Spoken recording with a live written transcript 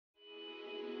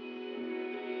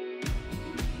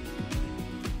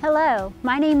Hello,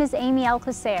 my name is Amy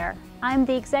Alcocer. I'm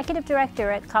the Executive Director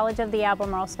at College of The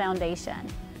Albemarle Foundation.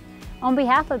 On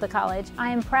behalf of the college, I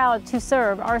am proud to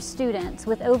serve our students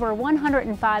with over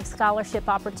 105 scholarship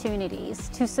opportunities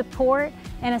to support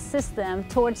and assist them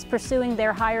towards pursuing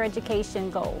their higher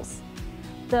education goals.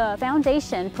 The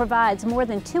foundation provides more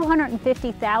than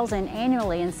 $250,000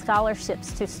 annually in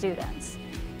scholarships to students.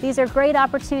 These are great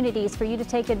opportunities for you to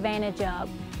take advantage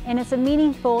of, and it's a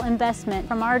meaningful investment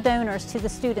from our donors to the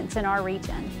students in our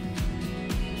region.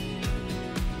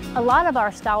 A lot of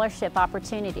our scholarship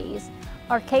opportunities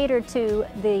are catered to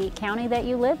the county that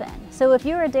you live in. So if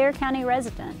you're a Dare County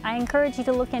resident, I encourage you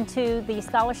to look into the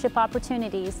scholarship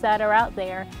opportunities that are out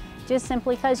there just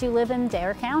simply because you live in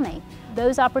Dare County.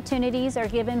 Those opportunities are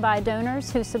given by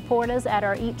donors who support us at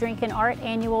our Eat, Drink, and Art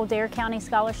annual Dare County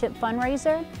Scholarship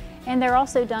fundraiser, and they're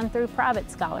also done through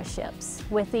private scholarships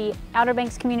with the Outer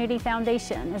Banks Community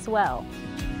Foundation as well.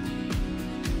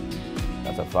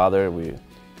 As a father with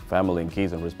family and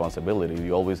kids and responsibility,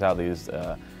 you always have this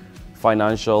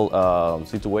financial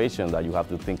situation that you have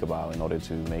to think about in order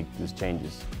to make these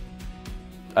changes.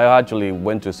 I actually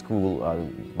went to school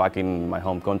back in my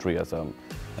home country as a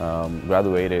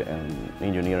graduated in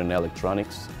engineering and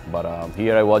electronics, but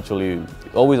here I actually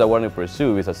always I wanted to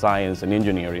pursue is a science and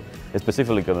engineering,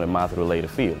 specifically in a math-related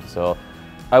field. So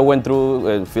I went through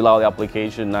and fill out the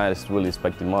application, not really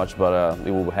expecting much, but it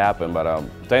will happen. But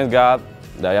thank God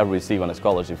that I received a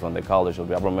scholarship from the College of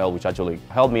The Albemarle, which actually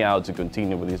helped me out to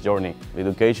continue with this journey.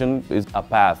 Education is a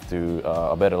path to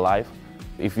a better life.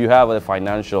 If you have a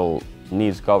financial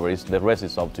needs covered, the rest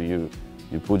is up to you.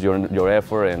 You put your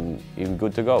effort and you're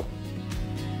good to go.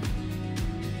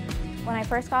 When I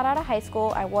first got out of high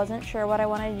school, I wasn't sure what I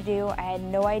wanted to do. I had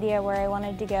no idea where I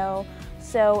wanted to go.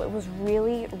 So it was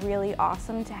really, really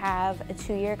awesome to have a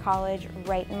 2-year college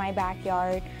right in my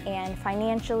backyard. And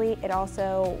financially, it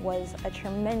also was a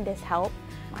tremendous help.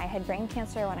 I had brain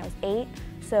cancer when I was 8,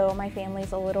 so my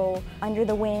family's a little under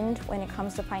the wind when it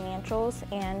comes to financials,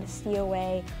 and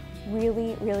COA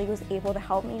really was able to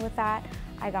help me with that.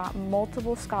 I got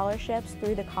multiple scholarships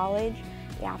through the college.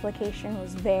 The application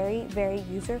was very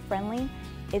user-friendly.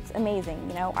 It's amazing.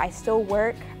 You know, I still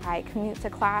work, I commute to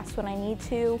class when I need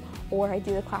to, or I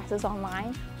do the classes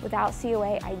online. Without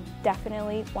COA, I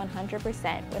definitely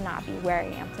 100% would not be where I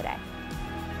am today.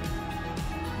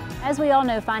 As we all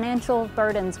know, financial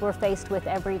burdens we're faced with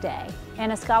every day,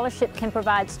 and a scholarship can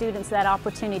provide students that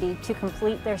opportunity to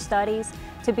complete their studies,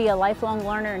 to be a lifelong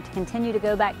learner, and to continue to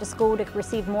go back to school to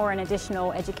receive more and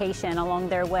additional education along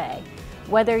their way.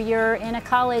 Whether you're in a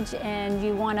college and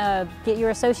you want to get your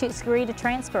associate's degree to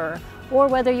transfer, or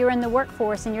whether you're in the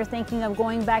workforce and you're thinking of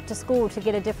going back to school to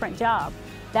get a different job,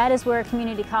 that is where a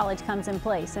community college comes in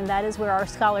place, and that is where our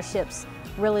scholarships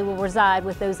really will reside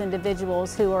with those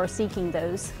individuals who are seeking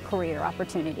those career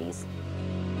opportunities.